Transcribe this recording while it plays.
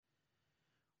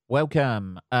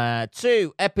Welcome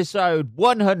to episode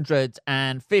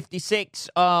 156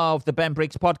 of the Ben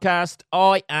Briggs podcast.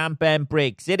 I am Ben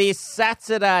Briggs. It is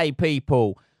Saturday,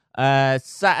 people.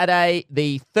 Saturday,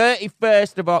 the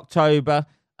 31st of October,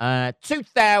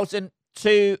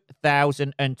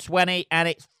 2020, and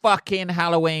it's fucking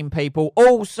Halloween, people.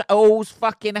 All's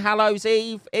fucking Hallows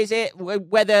Eve, is it?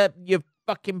 Whether you're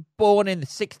fucking born in the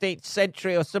 16th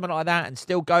century or something like that and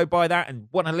still go by that and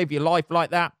want to live your life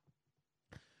like that.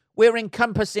 We're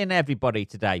encompassing everybody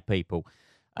today, people.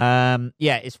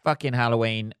 It's fucking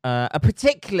Halloween. A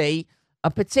particularly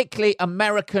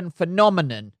American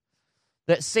phenomenon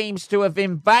that seems to have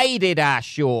invaded our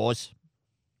shores,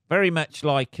 very much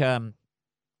like the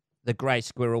grey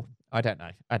squirrel. I don't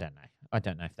know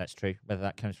if that's true, whether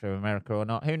that comes from America or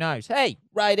not. Who knows? Hey,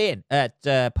 write in at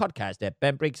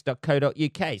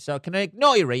podcast@benbriggs.co.uk so I can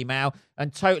ignore your email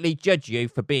and totally judge you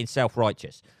for being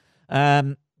self-righteous.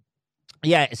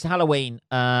 Yeah, it's Halloween,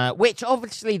 which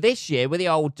obviously this year with the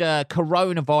old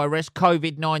coronavirus,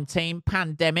 COVID-19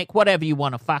 pandemic, whatever you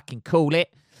want to fucking call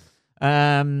it,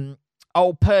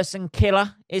 old person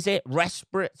killer, is it?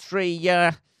 Respiratory,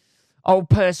 old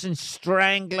person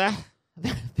strangler.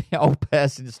 The old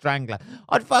person strangler.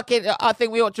 I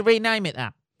think we ought to rename it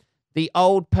that. The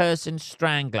old person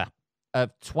strangler of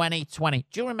 2020.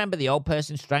 Do you remember the old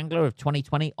person strangler of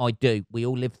 2020? I do. We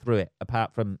all lived through it,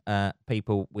 apart from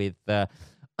people with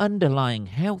underlying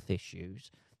health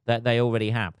issues that they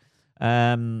already have.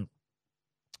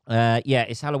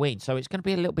 It's Halloween, so it's going to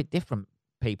be a little bit different,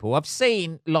 people. I've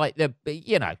seen, like,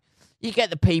 you get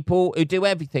the people who do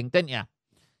everything, don't you?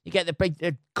 You get the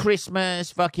big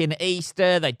Christmas, fucking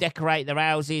Easter, they decorate their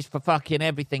houses for fucking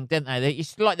everything, don't they?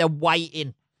 It's like they're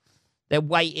waiting. They're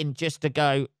waiting just to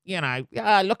go,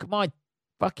 look at my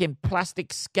fucking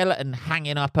plastic skeleton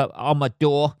hanging up on my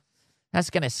door. That's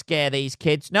going to scare these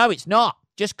kids. No, it's not.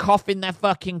 Just cough in their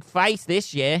fucking face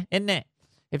this year, isn't it?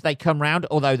 If they come round,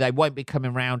 although they won't be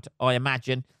coming round, I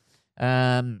imagine.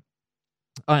 I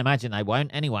imagine they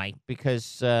won't anyway,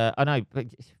 because I know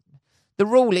the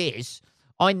rule is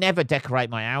I never decorate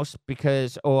my house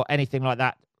or anything like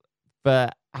that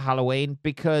for Halloween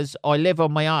because I live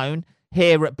on my own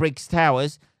here at Briggs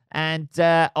Towers, and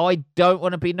I don't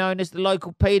want to be known as the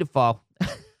local paedophile.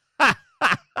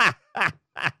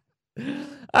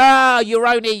 You're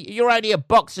only a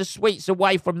box of sweets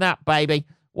away from that, baby.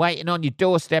 Waiting on your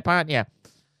doorstep, aren't you?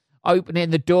 Opening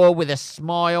the door with a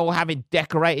smile, having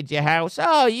decorated your house.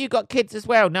 Oh, you got kids as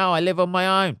well? No, I live on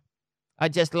my own. I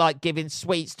just like giving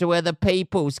sweets to other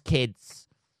people's kids.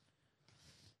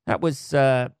 That was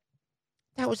a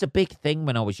big thing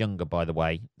when I was younger, by the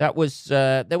way. There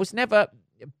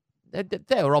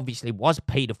obviously was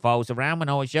paedophiles around when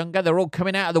I was younger. They're all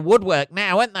coming out of the woodwork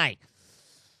now, aren't they?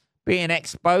 Being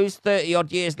exposed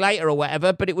 30-odd years later or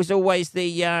whatever, but it was always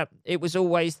the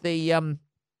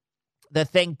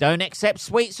thing, don't accept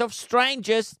sweets of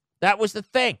strangers. That was the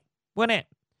thing, wasn't it?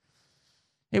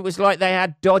 It was like they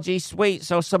had dodgy sweets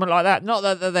or something like that. Not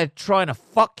that they're trying to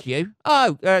fuck you.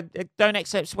 Oh, don't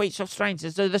accept sweets of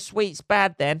strangers. Are the sweets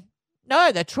bad then?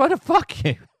 No, they're trying to fuck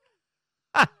you.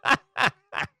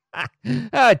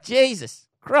 Oh, Jesus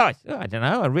Christ. Oh, I don't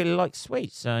know. I really like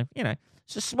sweets. So,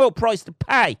 it's a small price to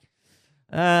pay.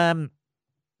 I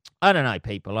don't know,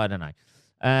 people. I don't know.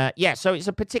 So it's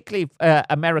a particularly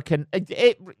American...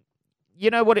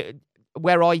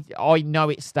 where I know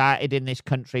it started in this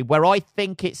country, where I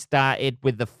think it started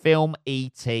with the film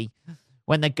E.T.,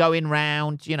 when they're going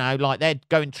round, like they're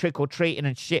going trick-or-treating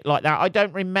and shit like that. I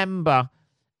don't remember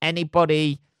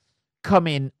anybody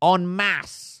coming en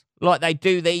masse like they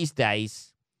do these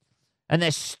days, and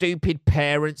their stupid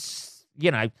parents,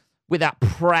 with that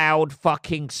proud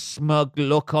fucking smug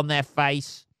look on their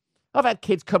face. I've had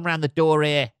kids come round the door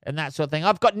here and that sort of thing.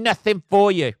 I've got nothing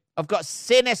for you. I've got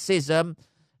cynicism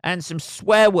and some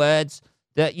swear words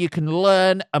that you can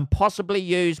learn and possibly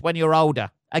use when you're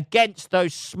older against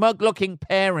those smug-looking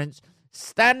parents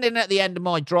standing at the end of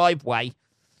my driveway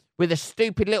with a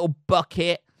stupid little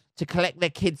bucket to collect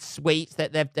their kids' sweets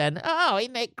that they've done. Oh,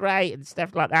 isn't it great? And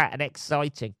stuff like that, and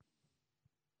exciting.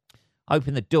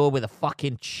 Open the door with a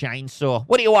fucking chainsaw.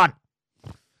 What do you want?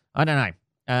 I don't know.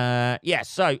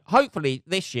 So hopefully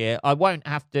this year I won't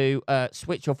have to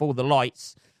switch off all the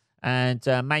lights and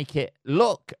make it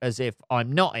look as if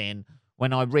I'm not in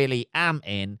when I really am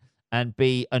in, and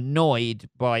be annoyed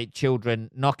by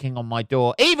children knocking on my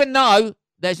door, even though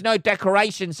there's no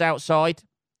decorations outside.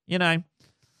 I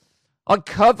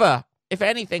cover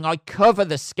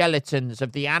the skeletons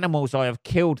of the animals I have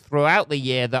killed throughout the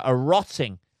year that are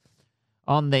rotting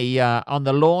on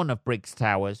the lawn of Briggs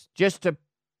Towers, just to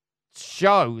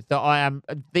show that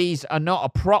these are not a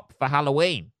prop for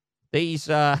Halloween. These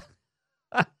so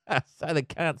they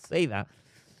can't see that.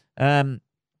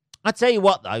 I tell you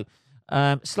what, though,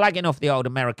 slagging off the old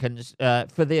Americans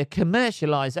for the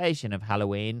commercialization of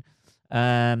Halloween,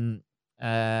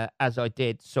 as I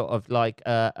did sort of like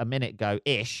a minute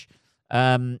ago-ish,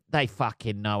 they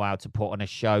fucking know how to put on a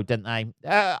show, don't they?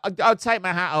 I'll take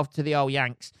my hat off to the old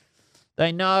Yanks.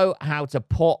 They know how to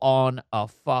put on a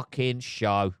fucking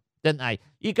show, don't they?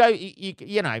 You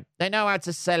know, they know how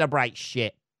to celebrate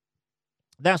shit.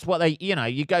 That's what they, you know,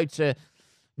 you go to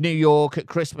New York at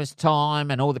Christmas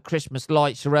time and all the Christmas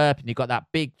lights are up and you've got that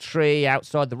big tree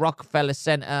outside the Rockefeller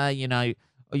Center, you know,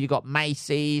 or you got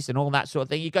Macy's and all that sort of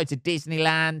thing. You go to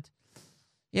Disneyland,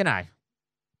 you know.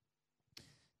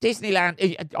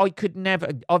 Disneyland, I could never,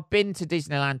 I've been to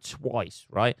Disneyland twice,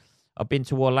 right? I've been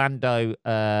to Orlando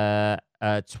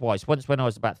twice. Once when I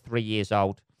was about 3 years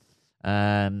old.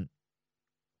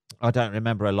 I don't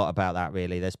remember a lot about that,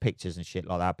 really. There's pictures and shit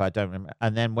like that, but I don't remember.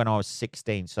 And then when I was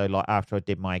 16, so like after I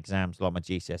did my exams, like my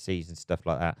GCSEs and stuff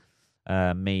like that,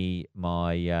 me,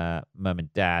 my mum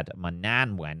and dad, and my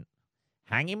nan went,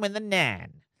 hanging with the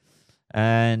nan.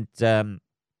 And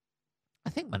I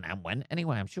think my nan went.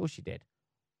 Anyway, I'm sure she did.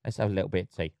 Let's have a little bit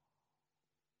of tea.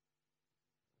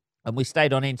 And we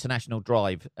stayed on International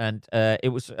Drive, and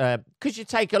it was because you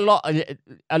take a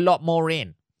lot more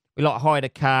in. We hired a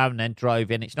car and then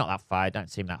drove in. It's not that far. It don't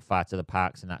seem that far to the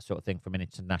parks and that sort of thing from an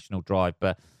International Drive,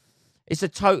 but it's a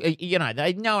total. You know,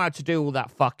 they know how to do all that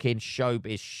fucking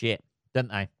showbiz shit, don't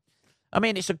they? I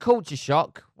mean, it's a culture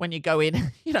shock when you go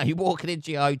in. You know, you're walking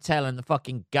into your hotel and the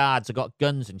fucking guards have got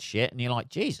guns and shit, and you're like,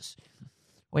 Jesus,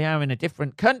 we are in a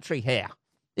different country here.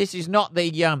 This is not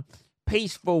the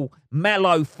peaceful,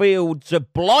 mellow fields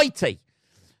of Blighty.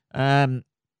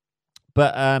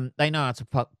 But they know how to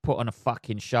put on a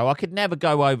fucking show. I could never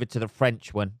go over to the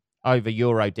French one, over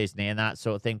Euro Disney and that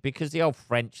sort of thing, because the old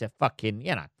French, they're fucking,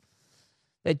 you know,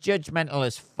 they're judgmental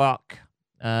as fuck.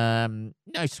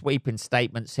 No sweeping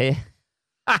statements here.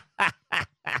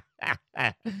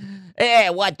 Hey,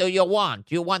 what do you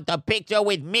want? You want a picture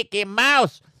with Mickey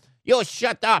Mouse? You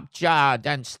shut up, child,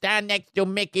 and stand next to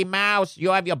Mickey Mouse.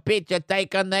 You have your picture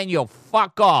taken, then you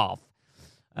fuck off.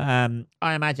 I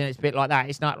imagine it's a bit like that.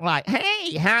 It's not like,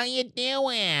 hey, how you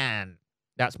doing?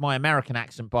 That's my American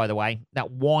accent, by the way.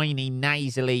 That whiny,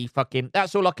 nasally fucking,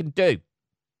 that's all I can do.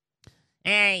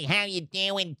 Hey, how you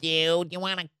doing, dude? You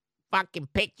want a fucking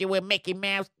picture with Mickey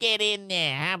Mouse? Get in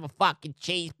there. Have a fucking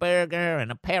cheeseburger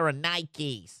and a pair of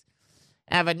Nikes.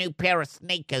 Have a new pair of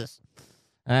sneakers.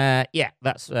 Yeah,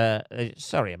 that's,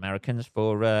 sorry, Americans,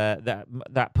 for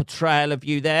that portrayal of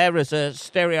you there as a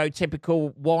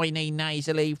stereotypical, whiny,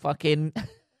 nasally fucking...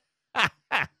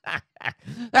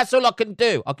 That's all I can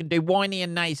do. I can do whiny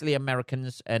and nasally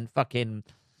Americans and fucking,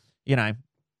 you know,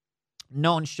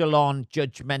 nonchalant,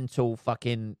 judgmental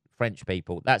fucking French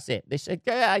people. That's it. They say,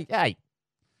 hey.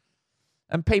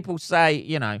 And people say,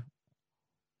 you know...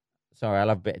 Sorry, I'll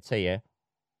have a bit of tea here.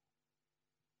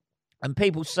 And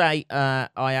people say, I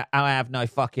have no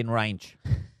fucking range.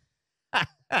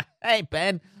 Hey,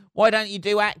 Ben, why don't you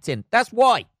do acting? That's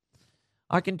why.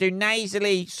 I can do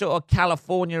nasally, sort of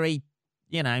California-y,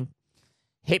 you know,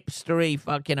 hipstery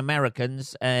fucking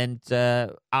Americans and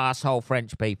arsehole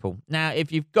French people. Now,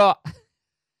 if you've got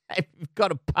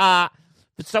a part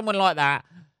for someone like that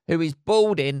who is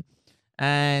balding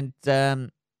and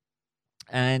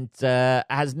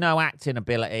has no acting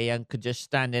ability and could just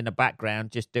stand in the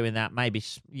background just doing that, maybe,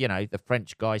 you know, the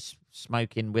French guy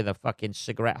smoking with a fucking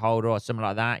cigarette holder or something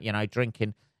like that, you know,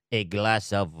 drinking a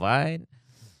glass of wine.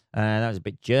 That was a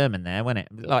bit German there, wasn't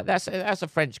it? Like, that's a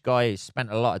French guy who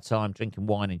spent a lot of time drinking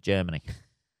wine in Germany.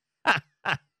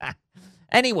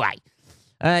 Anyway,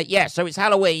 yeah, so it's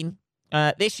Halloween.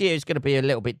 This year is going to be a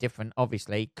little bit different,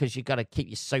 obviously, because you've got to keep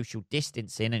your social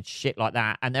distancing and shit like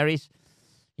that. And there is,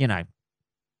 you know,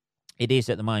 it is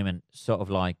at the moment sort of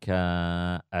like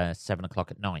 7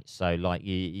 o'clock at night. So, like,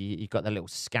 you got the little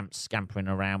scamps scampering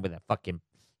around with their fucking,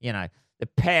 you know, the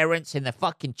parents in their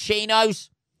fucking chinos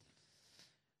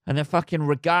and their fucking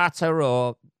regatta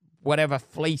or whatever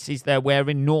fleeces they're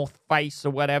wearing, North Face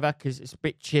or whatever, because it's a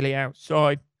bit chilly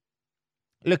outside.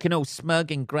 Looking all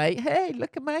smug and great. Hey,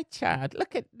 look at my child.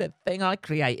 Look at the thing I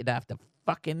created after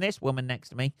fucking this woman next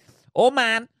to me. Or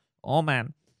man.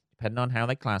 Depending on how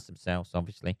they class themselves,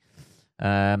 obviously.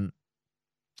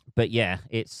 But yeah,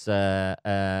 it's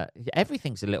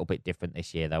everything's a little bit different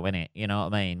this year, though, isn't it? You know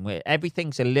what I mean?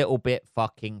 Everything's a little bit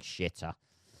fucking shitter,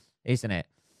 isn't it?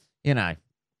 You know,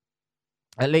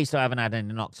 at least I haven't had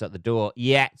any knocks at the door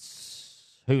yet.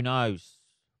 Who knows?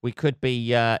 We could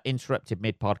be interrupted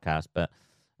mid-podcast, but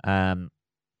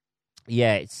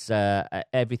Yeah, it's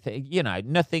everything,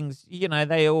 nothing's,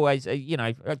 they always,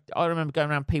 I remember going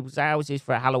around people's houses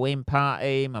for a Halloween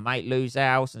party, my mate Lou's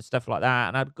house and stuff like that,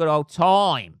 and I had a good old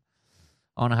time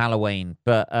on Halloween.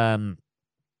 But,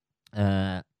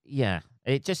 yeah,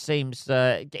 it just seems,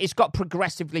 it's got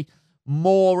progressively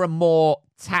more and more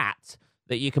tat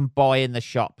that you can buy in the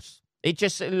shops. It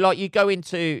just, like, you go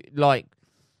into, like,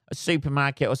 a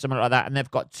supermarket or something like that, and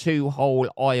they've got 2 whole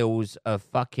aisles of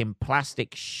fucking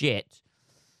plastic shit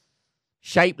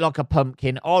shaped like a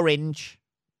pumpkin, orange.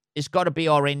 It's got to be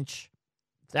orange.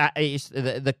 That is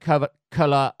the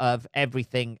color of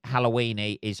everything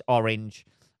Halloween-y is orange.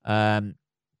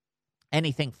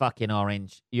 Anything fucking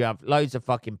orange. You have loads of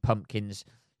fucking pumpkins.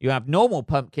 You have normal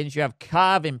pumpkins. You have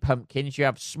carving pumpkins. You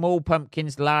have small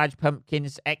pumpkins, large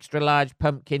pumpkins, extra large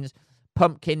pumpkins.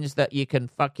 Pumpkins that you can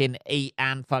fucking eat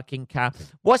and fucking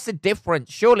carve. What's the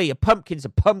difference? Surely a pumpkin's a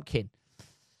pumpkin.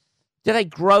 Do they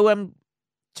grow them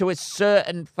to a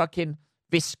certain fucking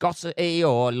viscosity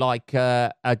or like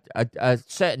a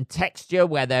certain texture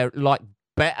where they're like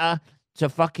better to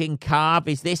fucking carve?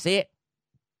 Is this it?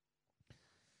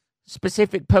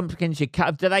 Specific pumpkins you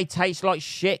carve, do they taste like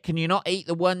shit? Can you not eat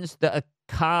the ones that are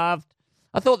carved?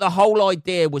 I thought the whole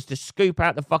idea was to scoop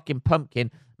out the fucking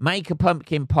pumpkin, make a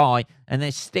pumpkin pie, and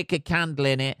then stick a candle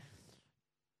in it,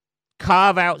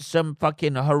 carve out some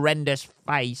fucking horrendous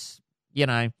face,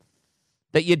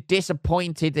 that you're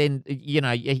disappointed in, you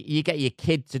get your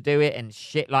kid to do it and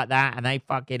shit like that, and they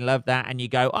fucking love that, and you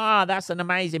go, that's an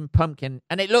amazing pumpkin.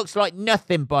 And it looks like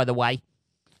nothing, by the way.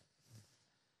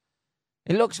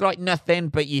 It looks like nothing,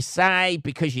 but you say,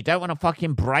 because you don't want to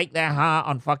fucking break their heart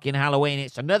on fucking Halloween,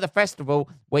 it's another festival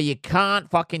where you can't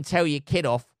fucking tell your kid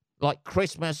off, like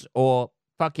Christmas or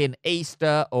fucking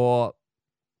Easter or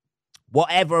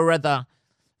whatever other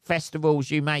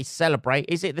festivals you may celebrate.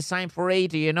 Is it the same for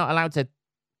Eid? Are you not allowed to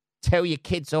tell your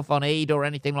kids off on Eid or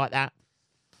anything like that?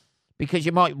 Because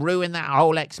you might ruin that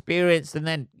whole experience, and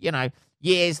then,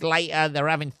 years later, they're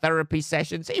having therapy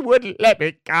sessions. He wouldn't let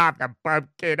me carve the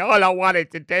pumpkin. All I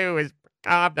wanted to do was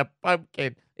carve the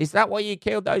pumpkin. Is that why you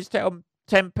killed those 10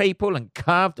 people and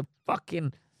carved a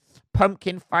fucking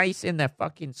pumpkin face in their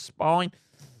fucking spine?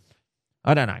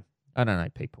 I don't know,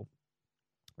 people.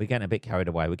 We're getting a bit carried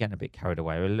away.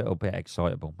 We're a little bit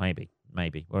excitable. Maybe.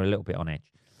 We're a little bit on edge.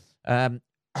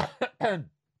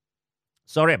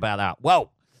 Sorry about that.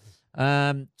 Well,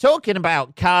 talking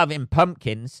about carving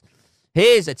pumpkins,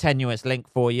 here's a tenuous link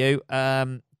for you.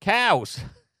 Cows.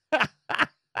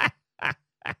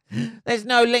 There's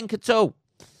no link at all.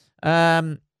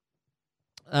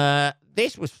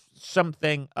 This was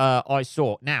something I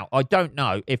saw. Now, I don't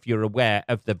know if you're aware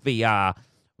of the VR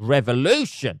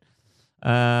revolution.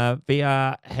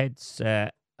 VR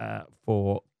headset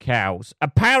for cows.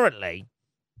 Apparently,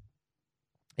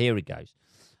 here it goes.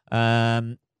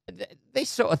 This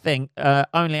sort of thing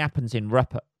only happens in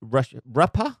Russia. You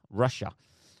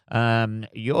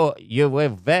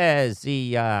will wear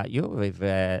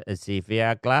the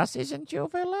VR glasses and you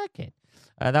will like it.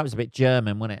 That was a bit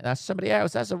German, wasn't it? That's somebody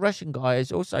else. That's a Russian guy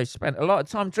who's also spent a lot of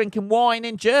time drinking wine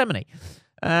in Germany.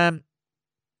 A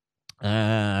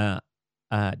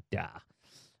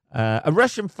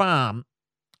Russian farm.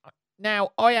 Now,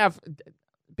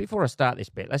 before I start this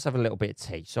bit, let's have a little bit of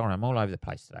tea. Sorry, I'm all over the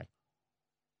place today.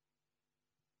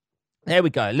 There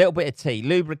we go. A little bit of tea.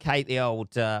 Lubricate the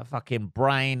old fucking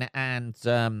brain and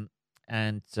tongue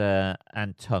a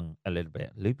little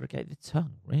bit. Lubricate the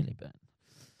tongue, really, Ben.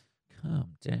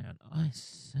 Calm down, I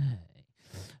say.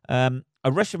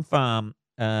 A Russian farm.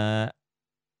 I've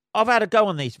had a go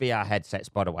on these VR headsets,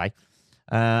 by the way.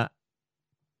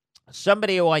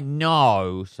 Somebody who I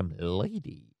know, some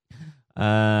lady.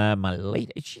 My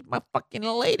lady. She's my fucking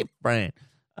lady friend.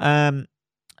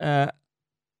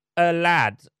 A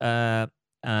lad,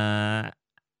 Hannah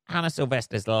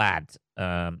Sylvester's lad,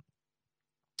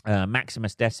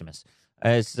 Maximus Decimus,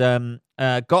 has got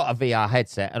a VR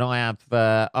headset, and I've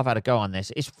had a go on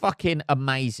this. It's fucking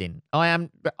amazing.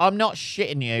 I'm not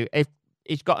shitting you. If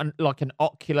it's got an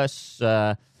Oculus,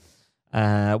 what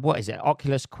is it?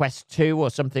 Oculus Quest 2 or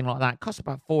something like that. It costs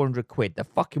about £400. They're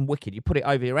fucking wicked. You put it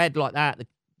over your head like that.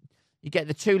 You get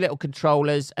the 2 little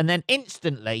controllers, and then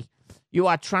instantly you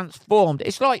are transformed.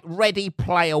 It's like Ready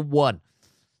Player One,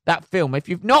 that film. If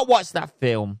you've not watched that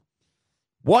film,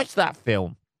 watch that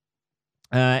film.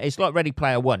 It's like Ready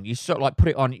Player One. You sort of like put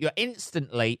it on. You're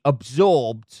instantly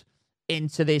absorbed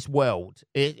into this world.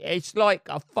 It's like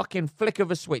a fucking flick of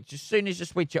a switch. As soon as you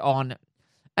switch it on.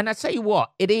 And I tell you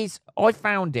what, I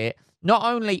found it not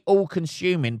only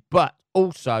all-consuming, but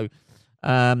also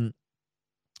fucking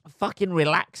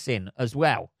relaxing as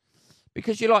well.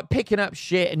 because you're like picking up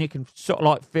shit and you can sort of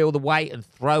like feel the weight and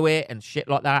throw it and shit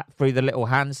like that through the little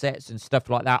handsets and stuff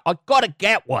like that. I got to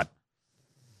get one.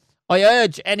 I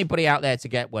urge anybody out there to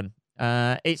get one.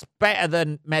 It's better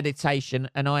than meditation,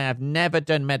 and I have never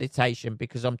done meditation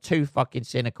because I'm too fucking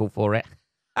cynical for it.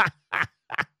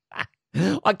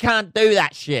 I can't do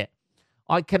that shit.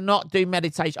 I cannot do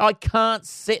meditation. I can't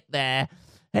sit there.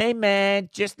 Hey, man,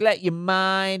 just let your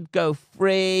mind go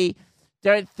free.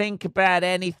 Don't think about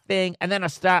anything. And then I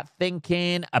start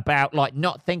thinking about, like,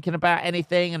 not thinking about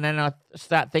anything. And then I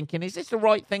start thinking, is this the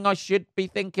right thing I should be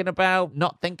thinking about?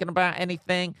 Not thinking about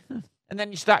anything. And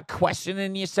then you start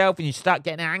questioning yourself and you start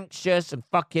getting anxious and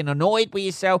fucking annoyed with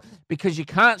yourself because you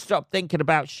can't stop thinking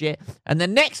about shit. And the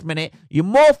next minute, you're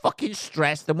more fucking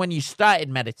stressed than when you started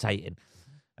meditating.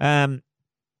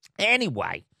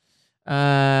 Anyway,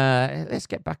 let's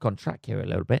get back on track here a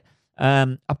little bit.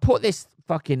 I put this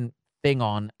fucking thing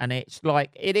on, and it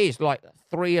is like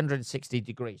 360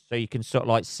 degrees, so you can sort of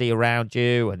like see around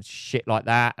you and shit like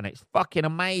that, and it's fucking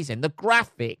amazing. The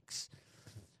graphics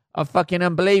are fucking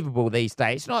unbelievable these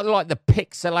days. It's not like the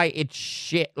pixelated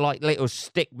shit like little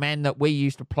stick men that we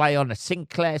used to play on a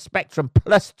Sinclair Spectrum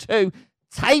Plus 2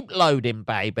 tape loading,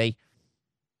 baby,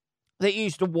 that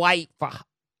used to wait for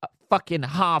fucking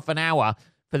half an hour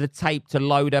for the tape to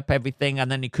load up everything, and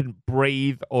then you couldn't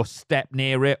breathe or step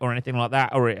near it or anything like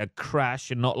that, or it'd crash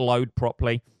and not load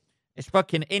properly. It's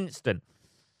fucking instant.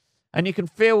 And you can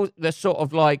feel the sort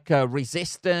of like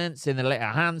resistance in the little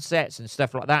handsets and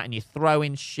stuff like that, and you're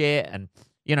throwing shit and,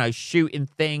 you know, shooting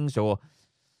things or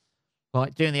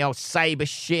like doing the old saber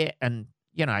shit, and,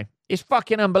 you know, it's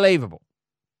fucking unbelievable.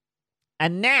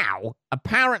 And now,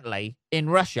 apparently, in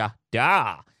Russia,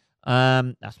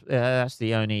 that's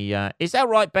the only... is that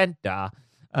right, Ben?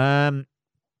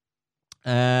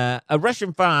 A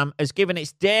Russian farm has given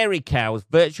its dairy cows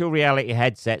virtual reality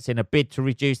headsets in a bid to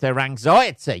reduce their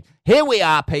anxiety. Here we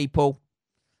are, people.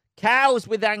 Cows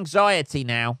with anxiety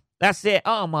now. That's it.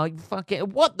 Oh, my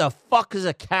fucking... What the fuck has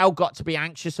a cow got to be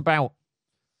anxious about?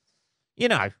 You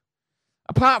know,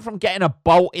 apart from getting a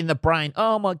bolt in the brain.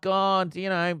 Oh, my God, you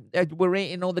know, we're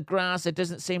eating all the grass. It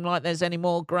doesn't seem like there's any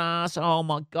more grass. Oh,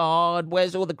 my God,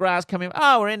 where's all the grass coming?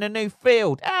 Oh, we're in a new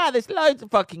field. There's loads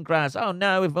of fucking grass. Oh,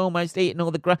 no, we've almost eaten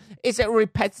all the grass. Is it a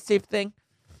repetitive thing?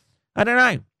 I don't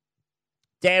know.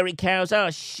 Dairy cows, oh,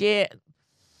 shit.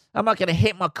 Am I going to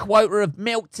hit my quota of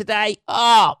milk today?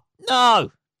 Oh,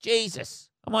 no, Jesus.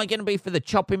 Am I going to be for the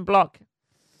chopping block?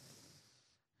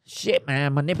 Shit,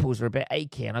 man, my nipples are a bit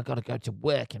achy and I've got to go to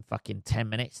work in fucking 10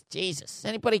 minutes. Jesus.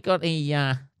 Anybody got any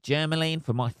Germaline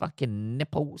for my fucking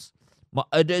nipples? My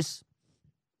udders?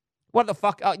 What the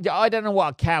fuck? I don't know what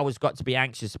a cow has got to be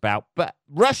anxious about, but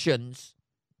Russians,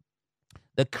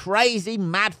 the crazy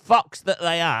mad fucks that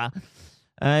they are,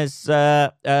 as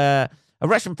a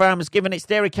Russian farm has given its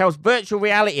dairy cows virtual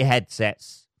reality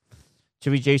headsets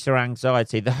to reduce their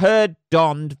anxiety. The herd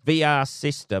donned VR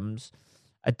systems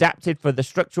adapted for the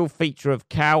structural feature of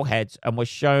cow heads and was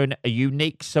shown a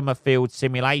unique summer field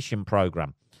simulation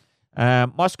program.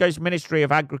 Moscow's Ministry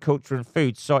of Agriculture and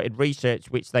Food cited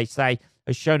research which they say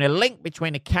has shown a link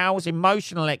between a cow's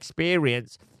emotional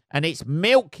experience and its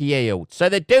milk yield. So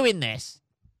they're doing this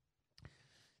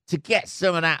to get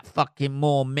some of that fucking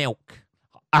more milk.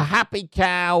 A happy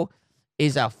cow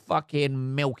is a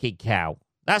fucking milky cow.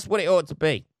 That's what it ought to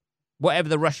be, whatever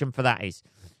the Russian for that is.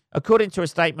 According to a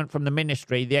statement from the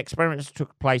ministry, the experiments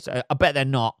took place. I bet they're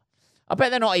not. I bet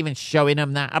they're not even showing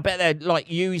them that. I bet they're like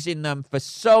using them for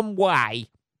some way,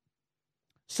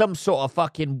 some sort of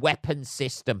fucking weapon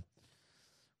system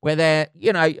where they're,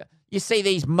 you know, you see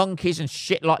these monkeys and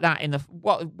shit like that in the,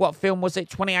 what film was it?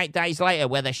 28 Days Later,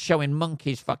 where they're showing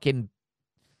monkeys fucking,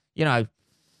 you know,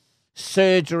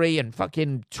 surgery and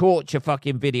fucking torture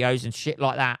fucking videos and shit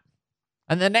like that.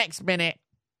 And the next minute,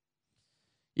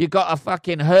 you got a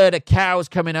fucking herd of cows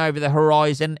coming over the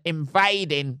horizon,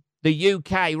 invading the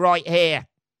UK right here.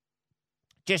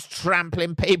 Just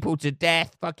trampling people to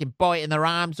death, fucking biting their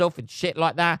arms off and shit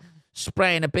like that,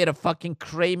 spraying a bit of fucking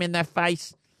cream in their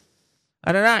face.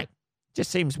 I don't know.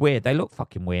 Just seems weird. They look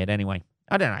fucking weird anyway.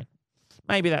 I don't know.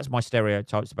 Maybe that's my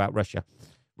stereotypes about Russia.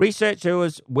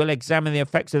 Researchers will examine the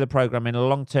effects of the program in a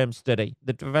long-term study.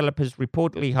 The developers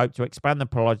reportedly hope to expand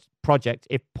the project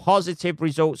if positive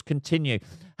results continue.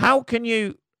 How can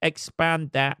you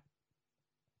expand that?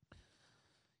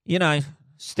 You know,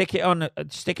 stick it on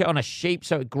a sheep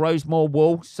so it grows more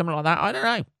wool, something like that. I don't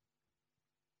know.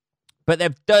 But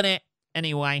they've done it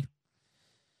anyway.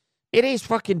 It is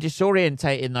fucking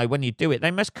disorientating, though, when you do it.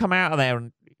 They must come out of there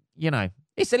and, you know,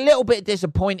 it's a little bit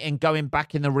disappointing going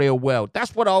back in the real world.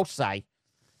 That's what I'll say.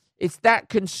 It's that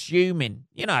consuming.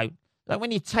 You know, Like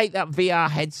when you take that VR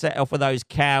headset off of those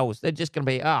cows, they're just going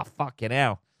to be, oh, fucking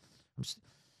hell.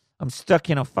 I'm stuck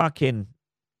in a fucking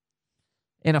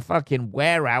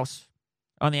warehouse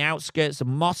on the outskirts of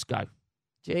Moscow.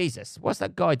 Jesus, what's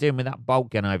that guy doing with that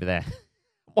bolt gun over there?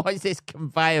 Why is this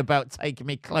conveyor belt taking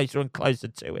me closer and closer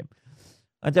to him?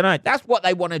 I don't know. That's what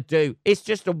they want to do. It's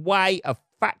just a way of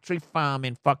factory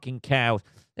farming fucking cows.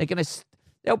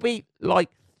 There'll be like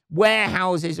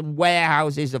warehouses and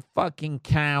warehouses of fucking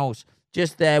cows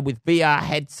just there with VR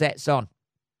headsets on.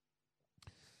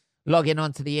 Logging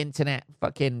onto the internet,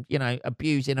 fucking,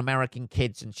 abusing American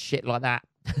kids and shit like that.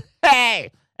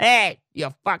 Hey, you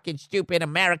fucking stupid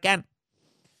American.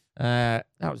 That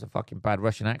was a fucking bad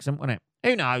Russian accent, wasn't it?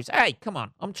 Who knows? Hey, come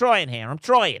on. I'm trying here. I'm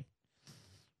trying.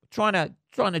 Trying to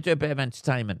do a bit of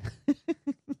entertainment.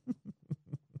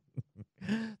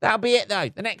 That'll be it, though.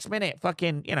 The next minute,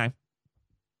 fucking,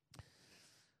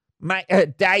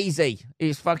 Daisy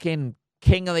is fucking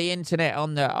king of the internet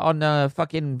on the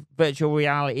fucking virtual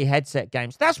reality headset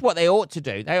games. That's what they ought to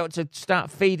do. They ought to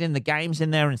start feeding the games in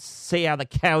there and see how the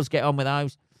cows get on with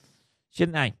those,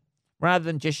 shouldn't they? Rather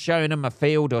than just showing them a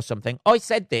field or something. I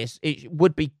said this, it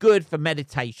would be good for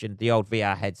meditation, the old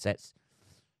VR headsets.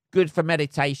 Good for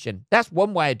meditation. That's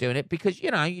one way of doing it because,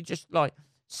 you just like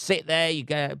sit there, you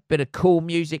get a bit of cool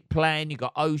music playing, you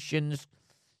got oceans,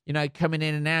 coming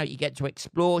in and out. You get to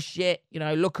explore shit,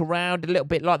 look around a little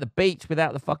bit like the beach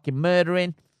without the fucking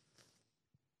murdering.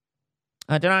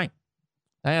 I don't know.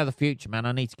 They are the future, man.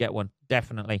 I need to get one.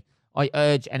 Definitely. I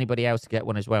urge anybody else to get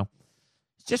one as well.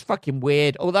 It's just fucking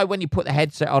weird. Although when you put the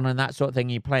headset on and that sort of thing,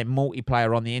 you're playing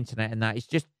multiplayer on the internet and that, it's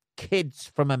just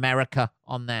kids from America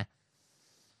on there.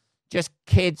 Just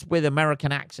kids with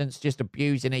American accents just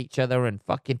abusing each other and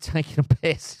fucking taking a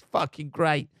piss. It's fucking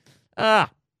great.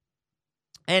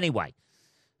 Anyway,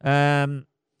 here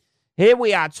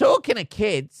we are talking to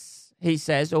kids, he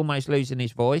says, almost losing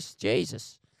his voice.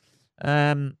 Jesus.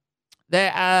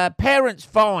 Their parents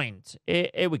find,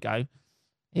 here we go.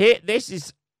 This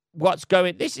is what's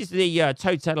going, this is the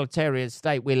totalitarian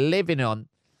state we're living in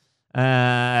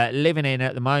at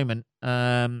the moment.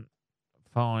 Find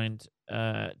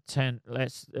 10,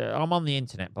 I'm on the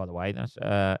internet, by the way.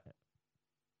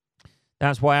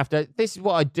 That's why I have to... This is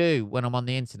what I do when I'm on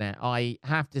the internet. I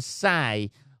have to say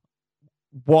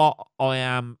what I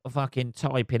am fucking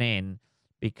typing in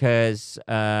because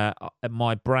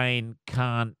my brain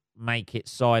can't make it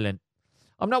silent.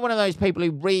 I'm not one of those people who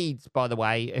reads, by the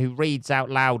way, who reads out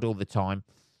loud all the time.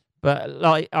 But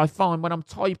like I find when I'm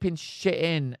typing shit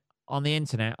in on the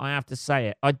internet, I have to say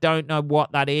it. I don't know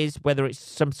what that is, whether it's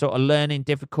some sort of learning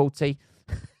difficulty.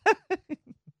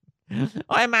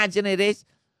 I imagine it is.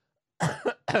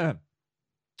 A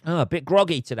bit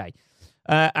groggy today.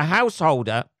 A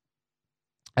householder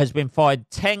has been fined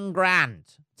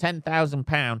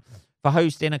 £10,000 for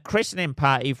hosting a christening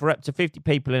party for up to 50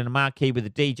 people in a marquee with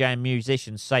a DJ and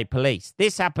musicians, say police.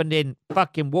 This happened in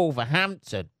fucking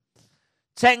Wolverhampton.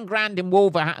 10 grand in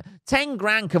Wolverhampton. 10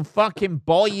 grand can fucking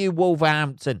buy you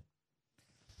Wolverhampton.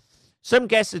 Some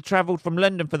guests had travelled from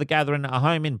London for the gathering at a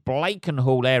home in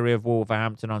Blakenhall area of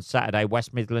Wolverhampton on Saturday,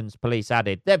 West Midlands police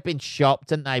added. They've been shopped,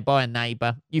 haven't they, by a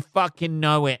neighbour? You fucking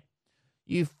know it.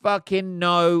 You fucking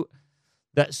know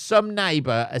that some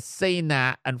neighbour has seen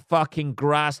that and fucking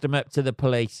grassed them up to the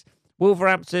police.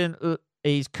 Wolverhampton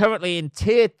is currently in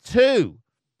Tier 2,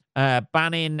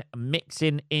 banning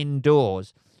mixing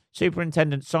indoors.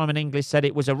 Superintendent Simon English said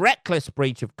it was a reckless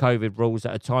breach of COVID rules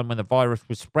at a time when the virus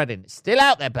was spreading. It's still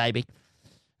out there, baby.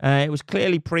 It was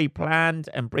clearly pre-planned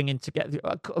and bringing together...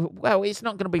 Well, it's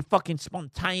not going to be fucking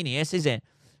spontaneous, is it?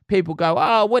 People go,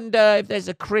 I wonder if there's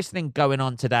a christening going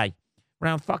on today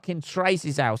around fucking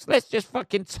Tracy's house. Let's just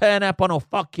fucking turn up on a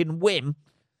fucking whim.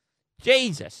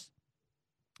 Jesus.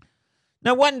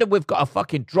 No wonder we've got a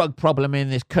fucking drug problem in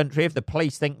this country if the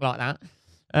police think like that.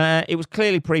 It was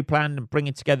clearly pre-planned, and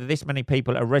bringing together this many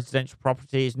people at a residential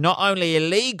property is not only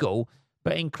illegal,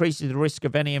 but increases the risk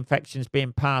of any infections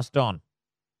being passed on.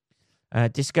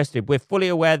 Disgusted. We're fully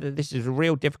aware that this is a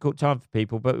real difficult time for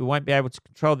people, but we won't be able to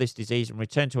control this disease and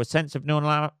return to a sense of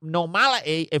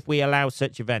normality if we allow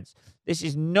such events. This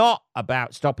is not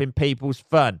about stopping people's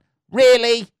fun.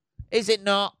 Really? Is it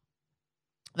not?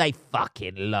 They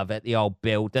fucking love it, the old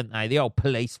Bill, don't they? The old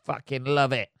police fucking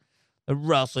love it. The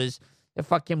Rosses. They're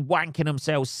fucking wanking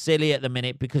themselves silly at the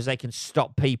minute because they can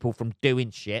stop people from doing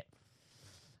shit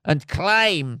and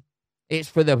claim it's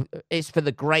for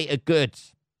the greater good.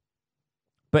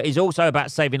 But it's also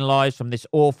about saving lives from this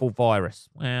awful virus.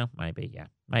 Well, maybe, yeah.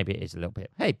 Maybe it is a little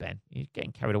bit. Hey, Ben, you're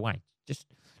getting carried away. Just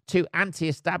too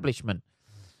anti-establishment.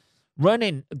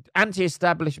 running,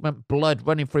 anti-establishment blood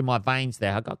running through my veins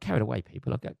there. I got carried away,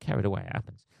 people. I got carried away. It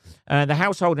happens. The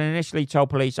household initially told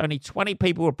police only 20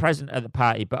 people were present at the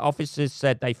party, but officers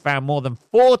said they found more than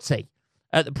 40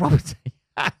 at the property.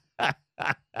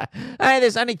 Hey,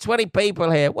 there's only 20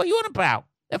 people here. What are you on about?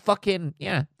 They're fucking,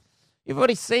 yeah. You've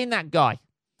already seen that guy.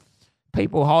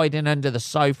 People hiding under the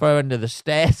sofa, under the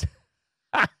stairs.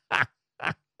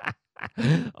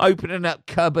 Opening up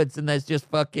cupboards and there's just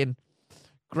fucking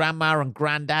grandma and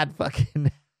granddad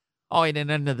fucking hiding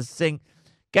under the sink.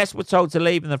 Guests were told to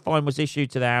leave and the fine was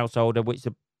issued to the householder, which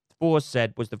the force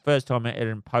said was the first time it had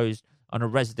imposed on a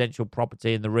residential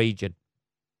property in the region.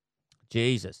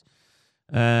 Jesus.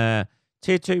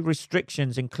 Tier 2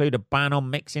 restrictions include a ban on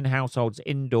mixing households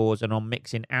indoors and on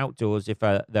mixing outdoors if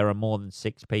there are more than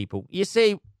 6 people. You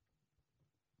see,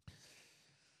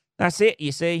 that's it,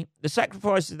 you see. The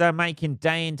sacrifices they're making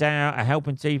day in, day out are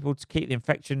helping people to keep the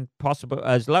infection possible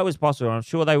as low as possible. I'm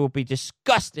sure they will be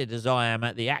disgusted, as I am,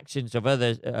 at the actions of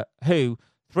others who,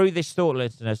 through this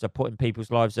thoughtlessness, are putting people's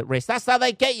lives at risk. That's how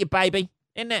they get you, baby,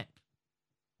 isn't it?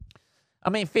 I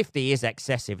mean, 50 is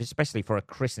excessive, especially for a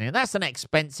christening. That's an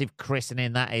expensive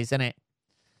christening, that is, isn't it?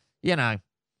 You know,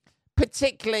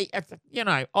 particularly, you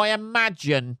know, I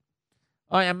imagine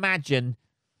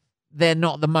they're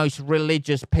not the most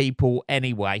religious people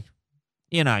anyway.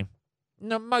 You know,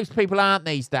 no, most people aren't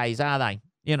these days, are they?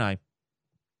 You know,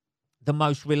 the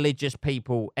most religious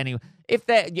people anyway. If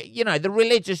they're, you know, the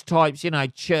religious types, you know,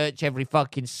 church every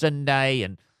fucking Sunday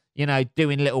and, you know,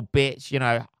 doing little bits, you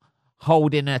know,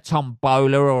 holding a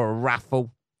tombola or a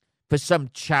raffle for some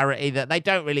charity that they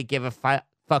don't really give a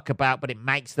fuck about, but it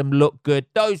makes them look good.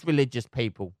 Those religious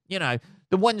people, you know,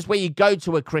 the ones where you go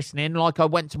to a christening, like I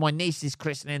went to my niece's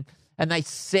christening, and they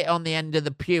sit on the end of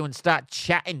the pew and start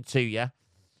chatting to you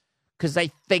because they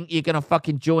think you're going to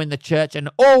fucking join the church and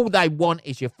all they want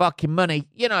is your fucking money.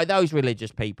 You know, those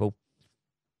religious people.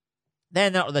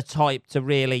 They're not the type to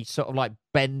really sort of like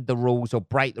bend the rules or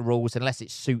break the rules unless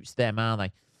it suits them, are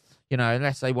they? You know,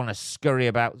 unless they want to scurry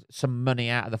about some money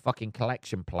out of the fucking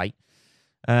collection plate.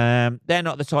 They're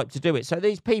not the type to do it. So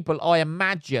these people, I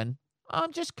imagine,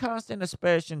 I'm just casting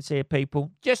aspersions here,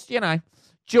 people. Just, you know,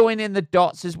 joining the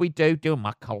dots as we do, doing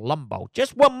my Columbo.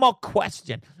 Just one more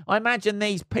question. I imagine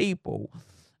these people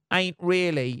ain't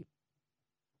really,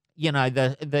 you know,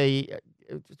 the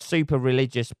super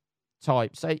religious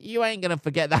type. So you ain't going to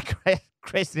forget that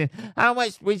christening. How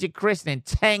much was your christening?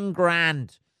 10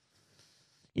 grand.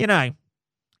 You know,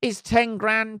 is 10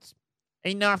 grand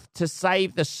enough to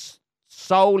save the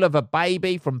soul of a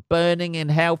baby from burning in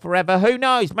hell forever? Who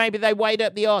knows? Maybe they weighed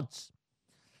up the odds.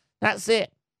 That's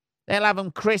it. They'll have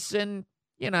them christened,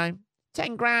 you know,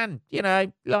 10 grand, you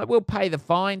know, like we'll pay the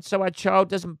fine so our child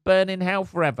doesn't burn in hell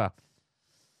forever.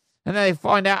 And then they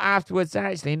find out afterwards,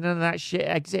 actually, none of that shit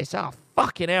exists. Oh,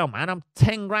 fucking hell, man, I'm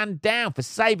 10 grand down for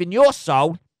saving your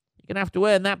soul. You're going to have to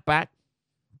earn that back.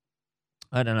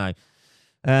 I don't know.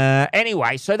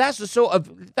 Anyway, so that's the sort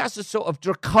of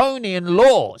draconian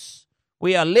laws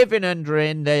we are living under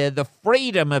in the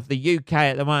freedom of the UK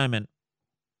at the moment.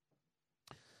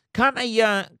 Can't they?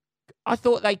 I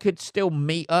thought they could still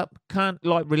meet up. Can't,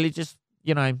 like, religious?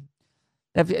 You know,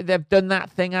 they've done that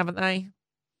thing, haven't they?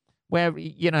 Where,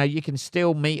 you know, you can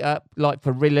still meet up, like,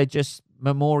 for religious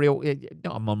memorial,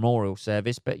 not a memorial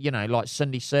service, but, you know, like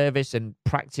Sunday service and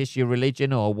practice your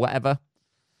religion or whatever.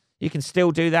 You can still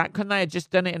do that. Couldn't they have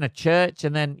just done it in a church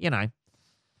and then, you know,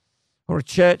 or a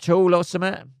church hall or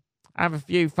something? Have a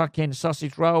few fucking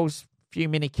sausage rolls, a few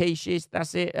mini quiches.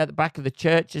 That's it. At the back of the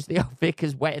church as the old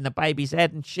vicar's wetting the baby's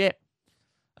head and shit.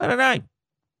 I don't know.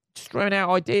 Just throwing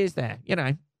out ideas there, you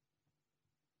know.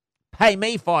 Pay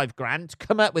me 5 grand to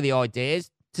come up with the ideas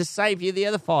to save you the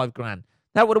other 5 grand.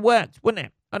 That would have worked, wouldn't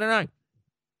it? I don't know.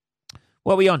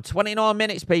 What are we on? 29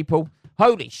 minutes, people.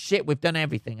 Holy shit, we've done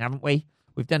everything, haven't we?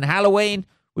 We've done Halloween.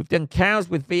 We've done cows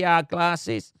with VR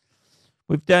glasses.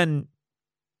 We've done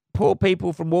poor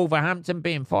people from Wolverhampton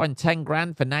being fined 10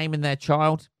 grand for naming their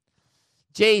child.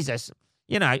 Jesus,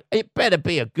 you know, it better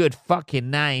be a good fucking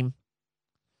name.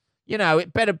 You know,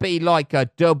 it better be like a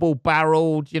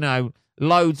double-barreled, you know,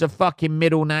 loads of fucking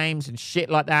middle names and shit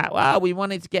like that. Well, we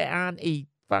wanted to get Auntie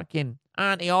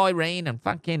Irene and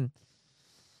fucking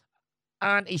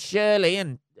Auntie Shirley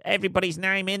and everybody's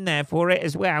name in there for it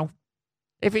as well.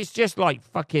 If it's just like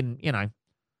fucking, you know,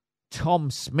 Tom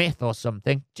Smith or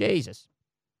something, Jesus.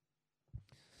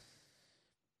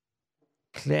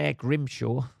 Claire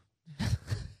Grimshaw.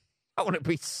 I want to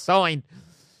be fined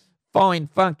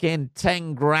fucking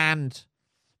 10 grand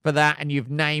for that, and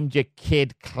you've named your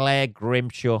kid Claire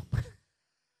Grimshaw.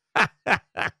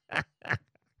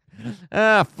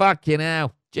 Ah, fucking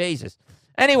hell. Jesus.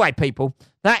 Anyway, people,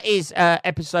 that is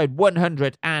episode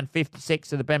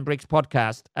 156 of the Ben Briggs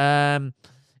podcast.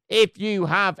 If you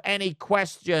have any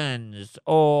questions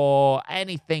or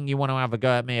anything you want to have a go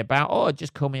at me about, or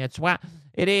just call me a twat,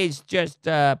 it is just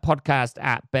podcast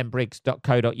at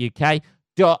benbriggs.co.uk.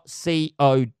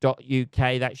 .co.uk,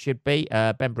 that should be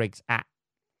Ben Briggs at,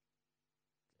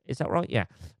 is that right? Yeah,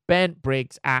 Ben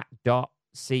Briggs at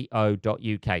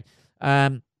 .co.uk.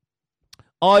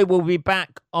 I will be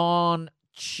back on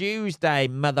Tuesday,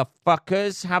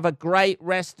 motherfuckers. Have a great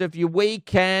rest of your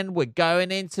weekend. We're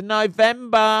going into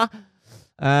November.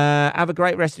 Have a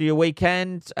great rest of your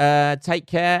weekend. Take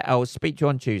care. I will speak to you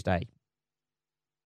on Tuesday.